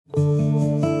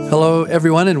Hello,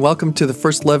 everyone, and welcome to the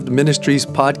First Loved Ministries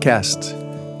podcast.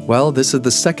 Well, this is the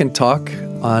second talk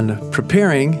on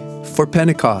preparing for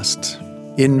Pentecost,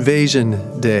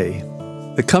 Invasion Day.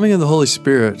 The coming of the Holy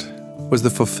Spirit was the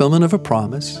fulfillment of a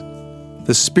promise.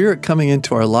 The Spirit coming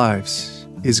into our lives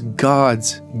is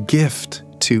God's gift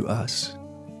to us.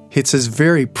 It's His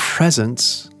very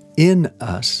presence in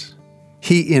us.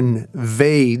 He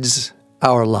invades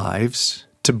our lives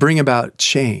to bring about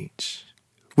change.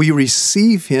 We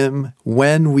receive Him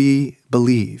when we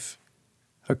believe.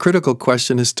 A critical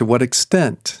question is, to what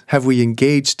extent have we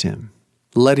engaged Him,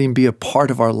 let Him be a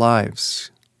part of our lives,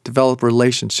 develop a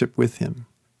relationship with Him?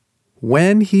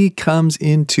 When He comes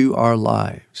into our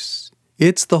lives,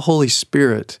 it's the Holy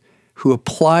Spirit who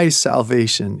applies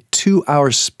salvation to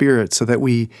our spirit so that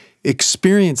we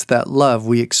experience that love,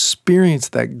 we experience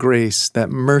that grace, that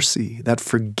mercy, that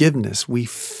forgiveness. We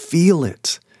feel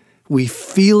it. We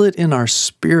feel it in our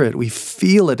spirit. We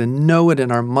feel it and know it in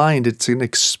our mind. It's an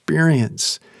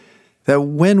experience that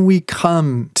when we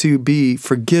come to be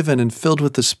forgiven and filled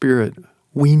with the Spirit,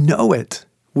 we know it.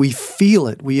 We feel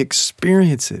it. We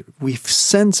experience it. We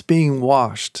sense being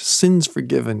washed, sins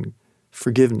forgiven,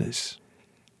 forgiveness.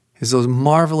 It's those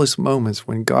marvelous moments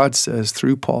when God says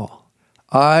through Paul,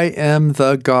 I am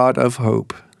the God of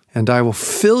hope, and I will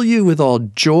fill you with all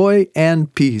joy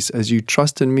and peace as you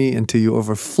trust in me until you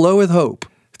overflow with hope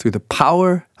through the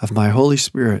power of my Holy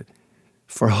Spirit.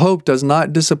 For hope does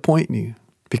not disappoint you,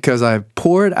 because I have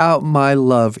poured out my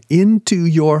love into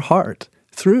your heart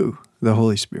through the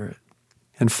Holy Spirit.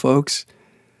 And folks,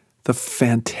 the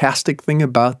fantastic thing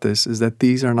about this is that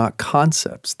these are not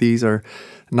concepts. These are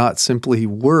not simply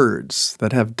words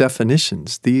that have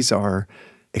definitions. These are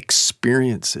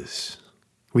experiences.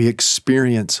 We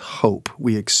experience hope.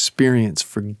 We experience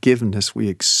forgiveness. We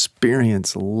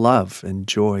experience love and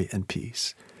joy and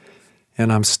peace.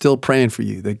 And I'm still praying for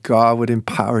you that God would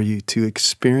empower you to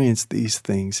experience these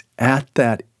things at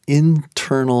that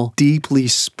internal, deeply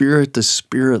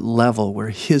spirit-to-spirit level where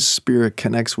His Spirit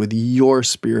connects with your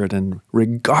spirit, and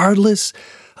regardless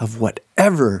of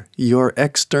whatever your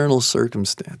external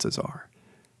circumstances are,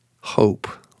 hope,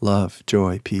 love,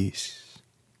 joy, peace,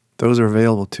 those are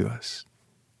available to us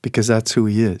because that's who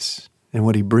He is and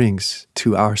what He brings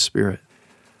to our spirit.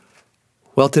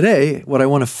 Well, today, what I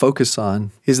want to focus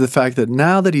on is the fact that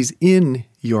now that He's in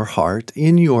your heart,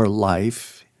 in your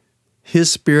life,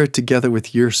 His Spirit together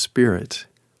with your spirit,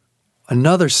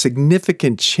 another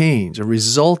significant change, a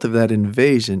result of that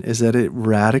invasion, is that it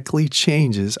radically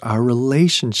changes our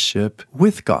relationship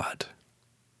with God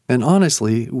and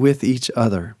honestly with each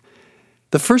other.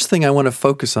 The first thing I want to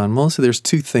focus on, mostly there's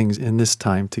two things in this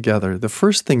time together. The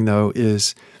first thing, though,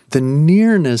 is the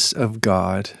nearness of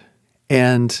God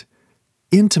and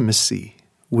intimacy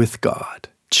with God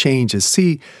changes.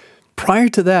 See, prior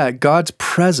to that, God's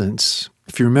presence,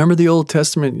 if you remember the Old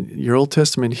Testament, your Old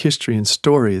Testament history and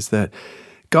story, is that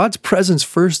God's presence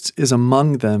first is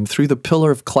among them through the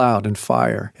pillar of cloud and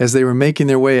fire as they were making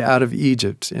their way out of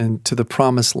Egypt and to the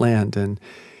promised land. And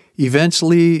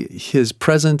eventually, His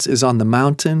presence is on the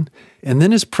mountain, and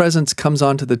then His presence comes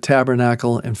onto the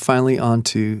tabernacle and finally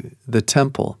onto the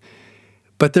temple.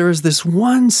 But there is this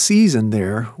one season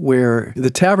there where the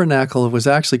tabernacle was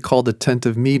actually called the tent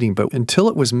of meeting, but until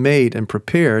it was made and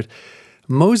prepared,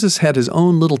 Moses had his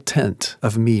own little tent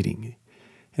of meeting.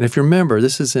 And if you remember,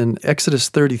 this is in Exodus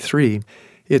 33,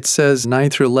 it says 9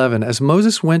 through 11, as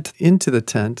Moses went into the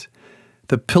tent,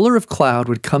 the pillar of cloud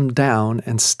would come down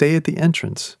and stay at the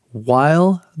entrance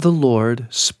while the Lord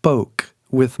spoke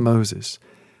with Moses.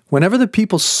 Whenever the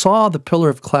people saw the pillar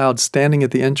of cloud standing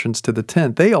at the entrance to the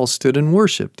tent, they all stood and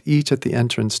worshiped, each at the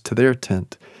entrance to their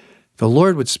tent. The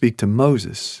Lord would speak to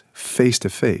Moses face to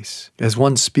face, as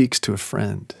one speaks to a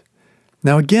friend.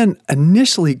 Now again,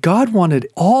 initially, God wanted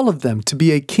all of them to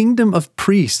be a kingdom of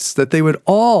priests, that they would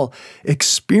all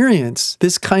experience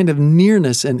this kind of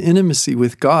nearness and intimacy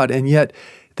with God. And yet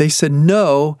they said,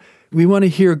 no, we want to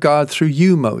hear God through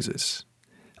you, Moses.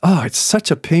 Oh, it's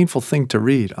such a painful thing to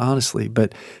read, honestly.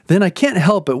 But then I can't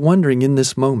help but wondering in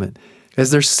this moment, as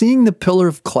they're seeing the pillar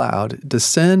of cloud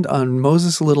descend on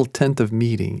Moses' little tent of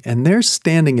meeting, and they're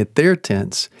standing at their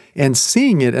tents and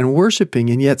seeing it and worshiping,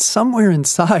 and yet somewhere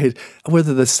inside,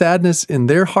 whether the sadness in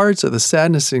their hearts or the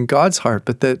sadness in God's heart,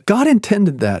 but that God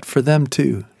intended that for them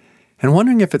too. And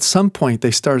wondering if at some point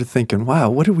they started thinking, wow,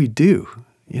 what do we do?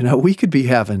 You know, we could be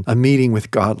having a meeting with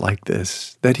God like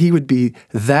this, that He would be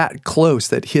that close,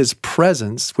 that His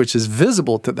presence, which is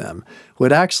visible to them,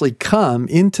 would actually come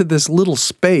into this little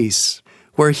space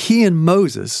where He and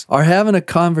Moses are having a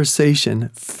conversation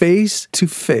face to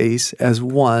face as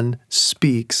one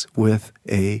speaks with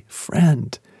a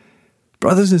friend.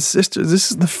 Brothers and sisters,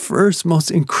 this is the first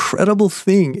most incredible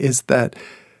thing, is that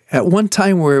at one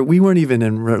time where we weren't even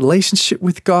in relationship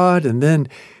with God, and then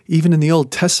even in the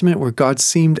Old Testament where God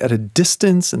seemed at a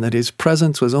distance and that his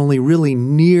presence was only really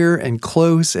near and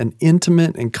close and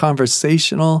intimate and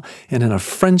conversational and in a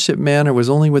friendship manner was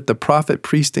only with the prophet,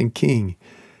 priest, and king.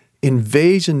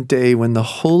 Invasion Day, when the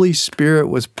Holy Spirit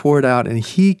was poured out and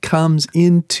he comes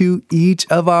into each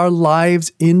of our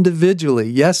lives individually.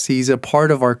 Yes, he's a part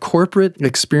of our corporate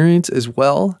experience as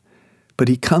well, but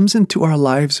he comes into our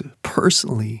lives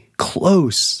personally,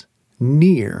 close,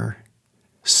 near,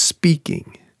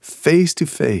 speaking, face to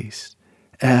face,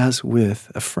 as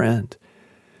with a friend.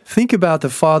 Think about the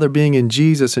Father being in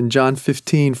Jesus in John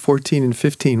 15, 14, and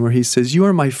 15, where he says, "You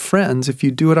are my friends if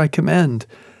you do what I command.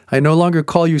 I no longer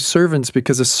call you servants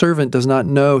because a servant does not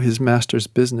know his master's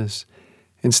business.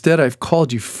 Instead, I've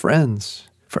called you friends.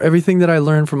 For everything that I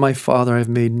learned from my Father, I've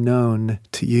made known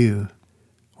to you."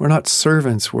 We're not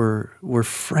servants, we're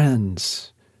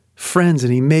friends. Friends,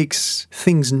 and he makes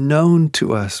things known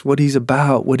to us, what he's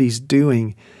about, what he's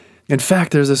doing. In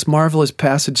fact, there's this marvelous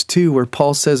passage too where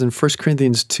Paul says in 1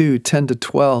 Corinthians 2, 10 to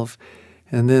 12,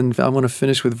 and then I want to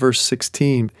finish with verse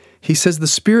 16. He says, "The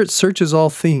Spirit searches all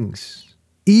things,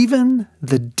 even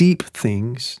the deep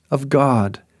things of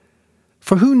God.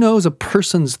 For who knows a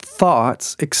person's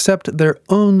thoughts except their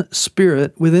own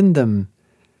spirit within them?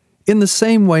 In the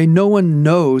same way, no one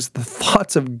knows the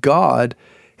thoughts of God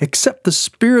except the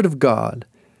Spirit of God.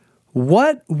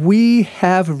 What we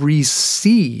have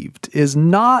received is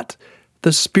not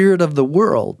the spirit of the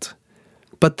world,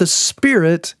 but the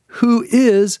Spirit who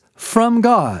is from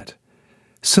God,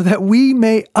 so that we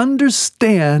may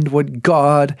understand what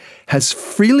God has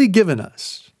freely given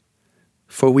us,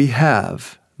 for we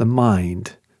have the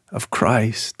mind of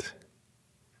Christ."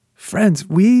 Friends,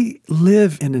 we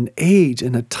live in an age,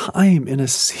 in a time, in a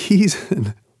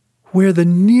season where the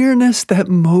nearness that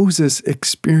Moses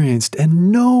experienced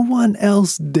and no one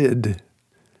else did,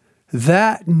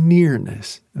 that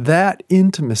nearness, that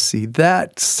intimacy,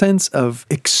 that sense of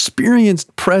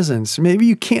experienced presence, maybe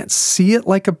you can't see it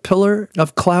like a pillar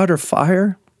of cloud or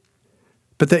fire,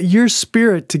 but that your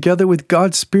spirit, together with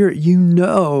God's Spirit, you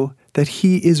know that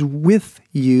he is with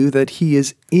you, that he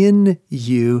is in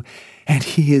you, and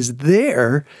he is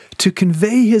there to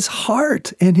convey his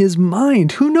heart and his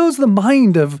mind. Who knows the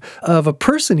mind of a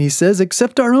person, he says,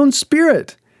 except our own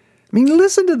spirit? I mean,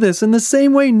 listen to this. In the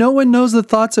same way, no one knows the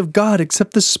thoughts of God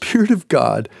except the Spirit of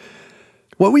God.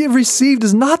 What we have received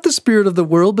is not the spirit of the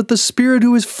world, but the Spirit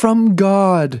who is from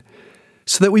God,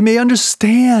 so that we may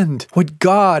understand what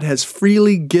God has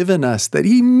freely given us, that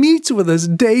he meets with us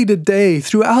day to day,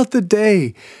 throughout the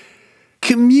day,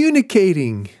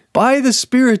 communicating by the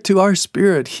Spirit to our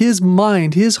spirit, his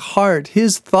mind, his heart,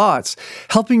 his thoughts,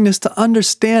 helping us to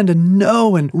understand and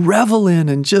know and revel in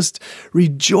and just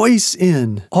rejoice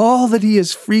in all that he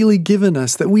has freely given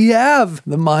us, that we have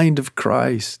the mind of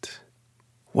Christ.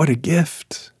 What a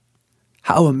gift.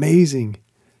 How amazing.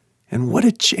 And what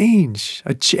a change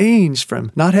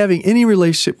from not having any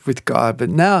relationship with God, but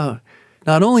now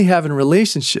not only having a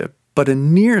relationship, but a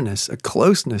nearness, a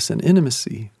closeness, an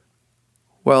intimacy.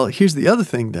 Well, here's the other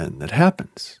thing then that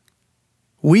happens.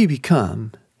 We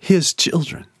become his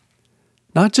children.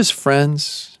 Not just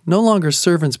friends, no longer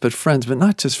servants but friends, but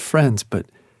not just friends, but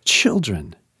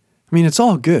children. I mean, it's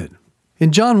all good.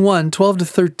 In John 1, 12 to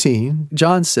 13,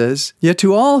 John says, "Yet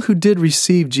to all who did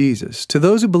receive Jesus, to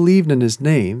those who believed in his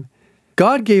name,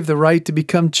 God gave the right to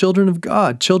become children of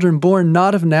God, children born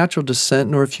not of natural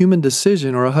descent, nor of human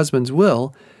decision or a husband's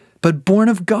will, but born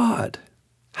of God."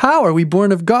 How are we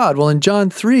born of God? Well, in John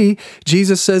 3,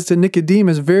 Jesus says to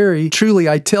Nicodemus, "Very truly,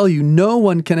 I tell you, no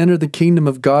one can enter the kingdom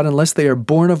of God unless they are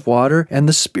born of water and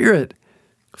the Spirit.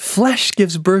 Flesh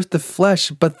gives birth to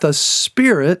flesh, but the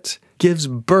Spirit gives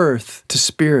birth to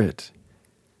spirit.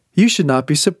 You should not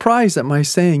be surprised at my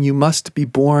saying you must be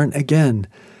born again."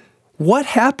 What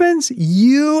happens?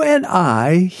 You and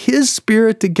I, his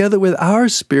Spirit together with our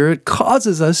spirit,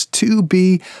 causes us to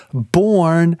be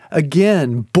born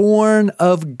again, born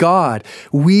of God.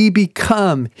 We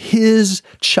become his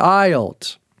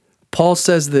child. Paul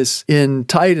says this in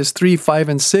Titus 3, 5,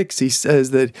 and 6. He says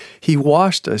that he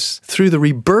washed us through the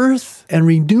rebirth and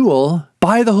renewal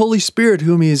by the Holy Spirit,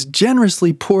 whom he has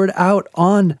generously poured out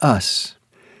on us.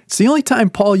 It's the only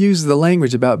time Paul uses the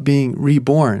language about being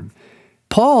reborn.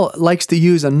 Paul likes to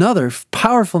use another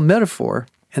powerful metaphor,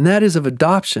 and that is of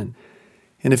adoption.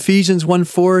 In Ephesians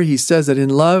 1:4, he says that in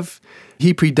love,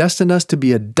 he predestined us to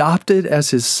be adopted as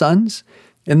his sons.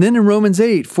 And then in Romans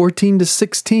 8, 14 to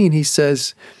 16, he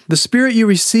says, "The Spirit you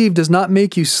received does not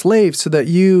make you slaves so that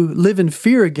you live in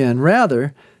fear again.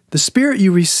 Rather, The Spirit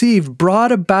you received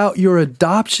brought about your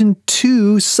adoption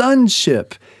to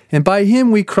sonship, and by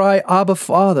him we cry, Abba,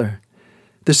 Father.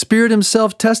 The Spirit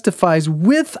himself testifies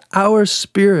with our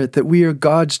spirit that we are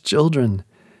God's children.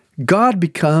 God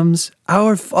becomes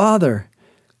our Father,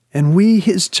 and we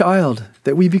his child,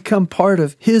 that we become part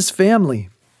of his family.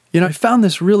 I found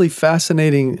this really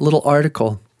fascinating little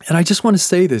article, and I just want to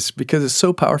say this because it's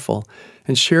so powerful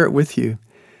and share it with you.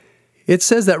 It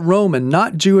says that Roman,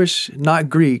 not Jewish, not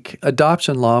Greek,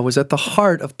 adoption law was at the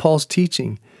heart of Paul's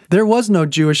teaching. There was no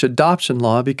Jewish adoption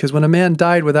law because when a man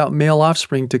died without male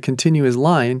offspring to continue his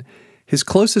line, his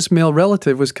closest male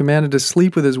relative was commanded to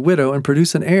sleep with his widow and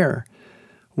produce an heir.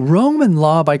 Roman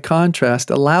law, by contrast,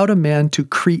 allowed a man to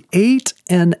create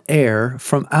an heir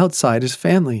from outside his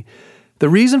family. The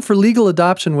reason for legal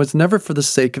adoption was never for the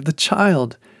sake of the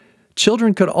child.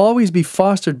 Children could always be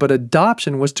fostered, but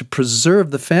adoption was to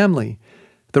preserve the family.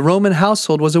 The Roman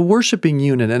household was a worshiping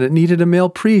unit, and it needed a male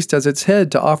priest as its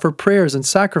head to offer prayers and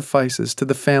sacrifices to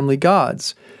the family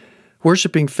gods.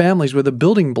 Worshiping families were the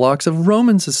building blocks of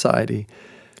Roman society.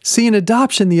 See, in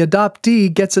adoption, the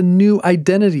adoptee gets a new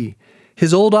identity.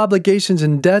 His old obligations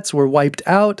and debts were wiped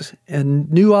out,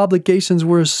 and new obligations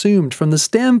were assumed. From the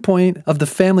standpoint of the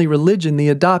family religion,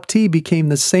 the adoptee became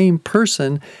the same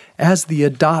person as the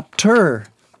adopter.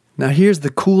 Now here's the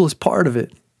coolest part of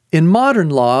it. In modern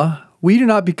law, we do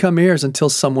not become heirs until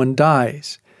someone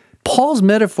dies. Paul's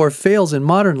metaphor fails in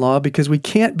modern law because we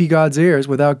can't be God's heirs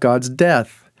without God's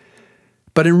death.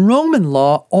 But in Roman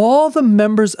law, all the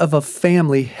members of a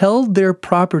family held their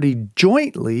property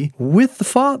jointly with the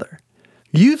father.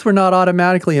 Youth were not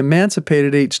automatically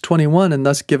emancipated at age 21 and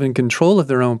thus given control of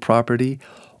their own property.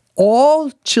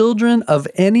 All children of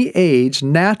any age,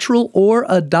 natural or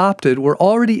adopted, were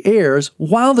already heirs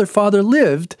while their father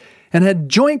lived and had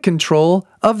joint control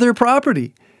of their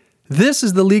property. This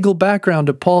is the legal background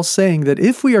of Paul saying that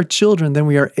if we are children, then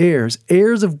we are heirs,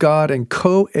 heirs of God and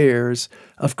co-heirs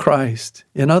of Christ.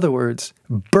 In other words,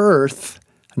 birth,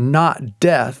 not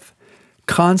death,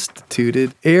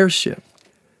 constituted heirship.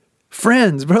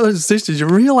 Friends, brothers and sisters, you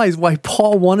realize why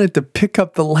Paul wanted to pick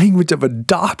up the language of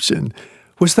adoption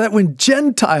was that when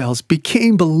Gentiles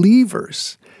became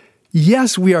believers,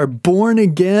 yes, we are born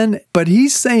again, but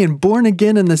he's saying born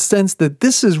again in the sense that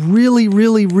this is really,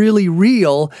 really, really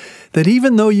real, that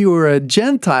even though you are a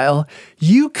Gentile,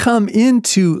 you come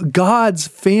into God's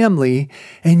family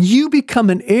and you become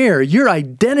an heir. Your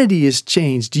identity is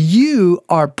changed. You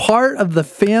are part of the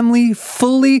family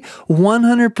fully,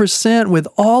 100% with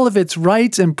all of its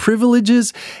rights and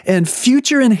privileges and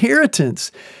future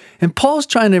inheritance. And Paul's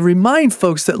trying to remind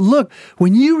folks that, look,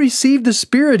 when you received the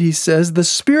Spirit, he says, the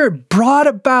Spirit brought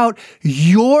about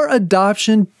your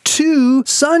adoption to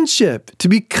sonship, to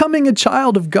becoming a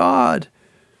child of God.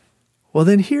 Well,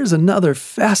 then here's another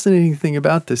fascinating thing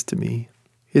about this to me,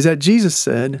 is that Jesus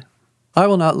said, I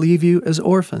will not leave you as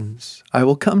orphans. I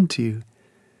will come to you.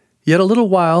 Yet a little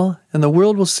while, and the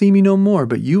world will see me no more,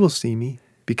 but you will see me.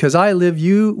 Because I live,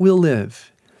 you will live.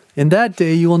 In that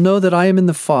day you will know that I am in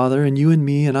the Father, and you in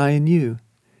me, and I in you.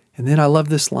 And then I love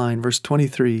this line, verse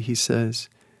 23, he says,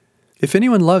 if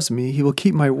anyone loves me, he will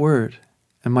keep my word,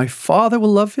 and my Father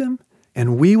will love him,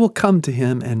 and we will come to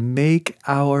him and make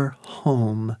our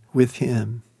home with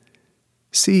him.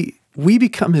 See, we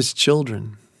become his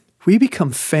children. We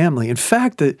become family. In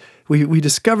fact, that we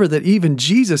discover that even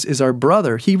Jesus is our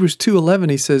brother. Hebrews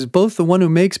 2:11, he says, both the one who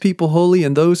makes people holy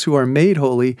and those who are made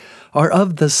holy are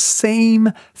of the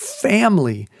same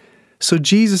family. So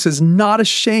Jesus is not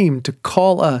ashamed to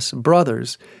call us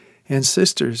brothers and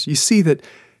sisters. You see that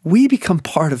we become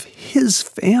part of his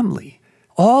family.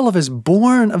 All of us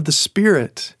born of the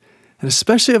Spirit. And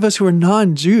especially of us who are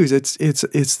non-Jews,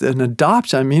 it's an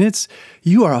adoption. I mean,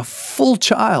 you are a full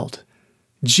child.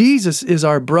 Jesus is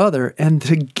our brother, and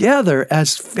together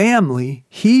as family,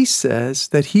 he says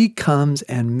that he comes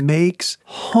and makes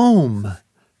home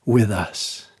with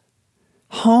us.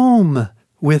 Home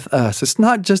with us. It's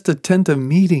not just a tent of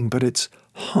meeting, but it's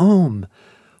home.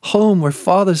 Home where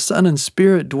Father, Son, and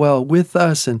Spirit dwell with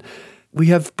us, and we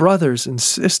have brothers and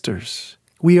sisters.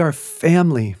 We are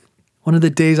family. One of the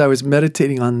days I was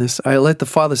meditating on this, I let the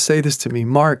Father say this to me,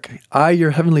 Mark, I, your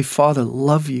heavenly Father,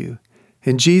 love you.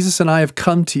 And Jesus and I have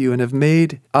come to you and have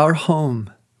made our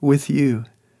home with you.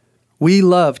 We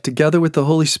love, together with the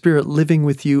Holy Spirit, living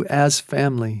with you as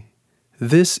family.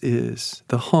 This is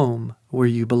the home where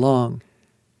you belong.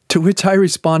 To which I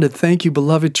responded, thank you,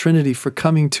 beloved Trinity, for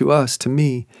coming to us, to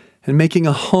me, and making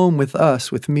a home with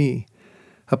us, with me.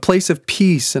 A place of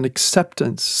peace and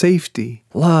acceptance, safety,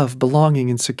 love,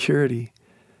 belonging, and security.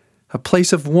 A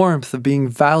place of warmth, of being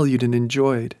valued and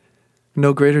enjoyed.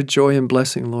 No greater joy and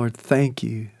blessing, Lord. Thank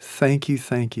you, thank you,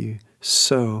 thank you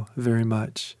so very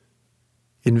much.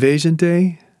 Invasion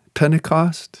Day,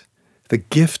 Pentecost, the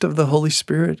gift of the Holy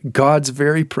Spirit, God's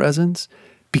very presence,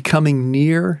 becoming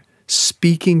near,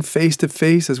 speaking face to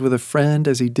face as with a friend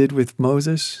as he did with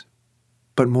Moses.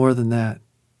 But more than that,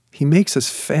 he makes us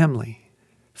family.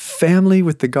 Family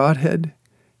with the Godhead,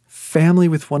 family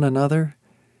with one another,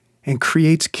 and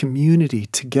creates community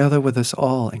together with us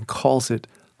all and calls it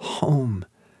home,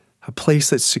 a place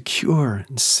that's secure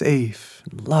and safe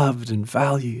and loved and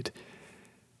valued.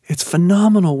 It's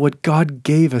phenomenal what God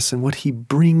gave us and what he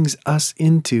brings us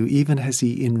into even as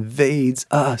he invades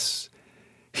us.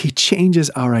 He changes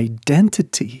our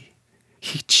identity.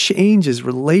 He changes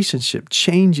relationship,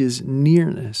 changes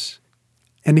nearness.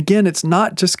 And again, it's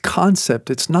not just concept.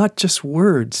 It's not just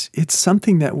words. It's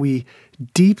something that we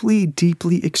deeply,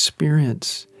 deeply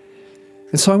experience.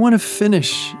 And so I want to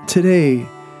finish today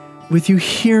with you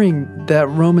hearing that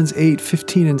Romans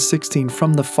 8:15 and 16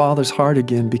 from the Father's heart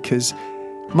again, because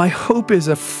my hope is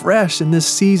afresh in this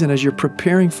season as you're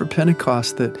preparing for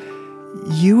Pentecost that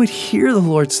you would hear the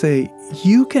Lord say,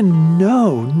 you can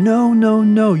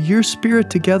know your spirit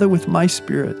together with my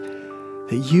spirit,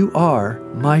 that you are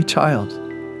my child.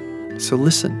 So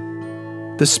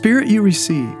listen, the spirit you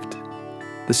received,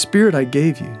 the spirit I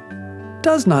gave you,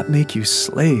 does not make you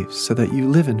slaves so that you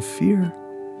live in fear.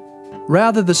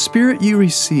 Rather, the spirit you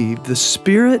received, the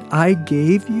spirit I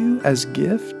gave you as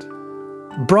gift,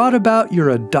 brought about your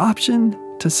adoption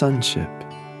to sonship.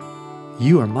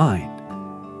 You are mine.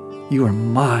 You are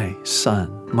my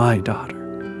son, my daughter.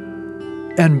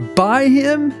 And by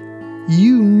him,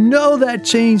 you know that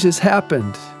change has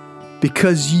happened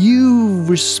because you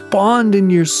respond in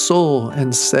your soul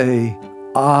and say,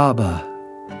 Abba,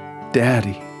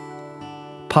 Daddy,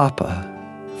 Papa,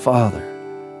 Father.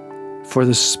 For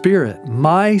the Spirit,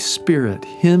 my Spirit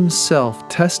himself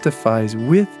testifies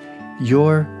with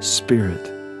your spirit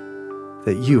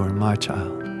that you are my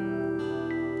child.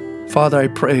 Father, I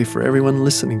pray for everyone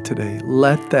listening today.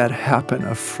 Let that happen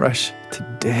afresh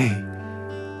today.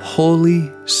 Holy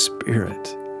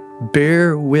Spirit,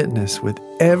 bear witness with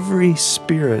every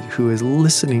spirit who is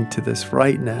listening to this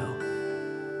right now.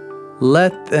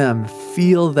 Let them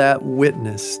feel that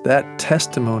witness, that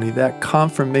testimony, that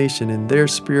confirmation in their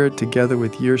spirit together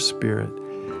with your spirit,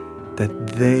 that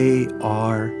they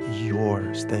are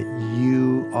yours, that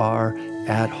you are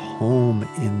at home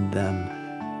in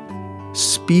them,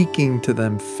 speaking to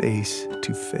them face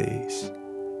to face.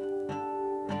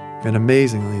 And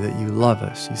amazingly that you love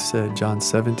us, you said, John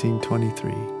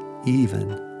 17:23,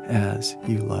 even as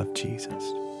you love Jesus.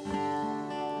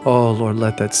 Oh, Lord,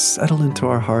 let that settle into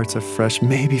our hearts afresh,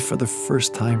 maybe for the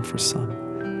first time for some.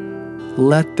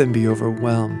 Let them be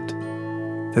overwhelmed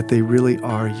that they really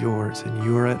are yours and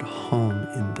you're at home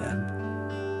in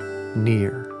them,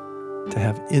 near, to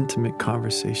have intimate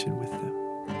conversation with them.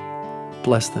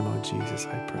 Bless them, oh Jesus,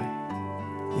 I pray.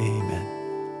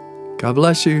 Amen. God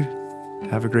bless you.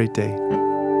 Have a great day.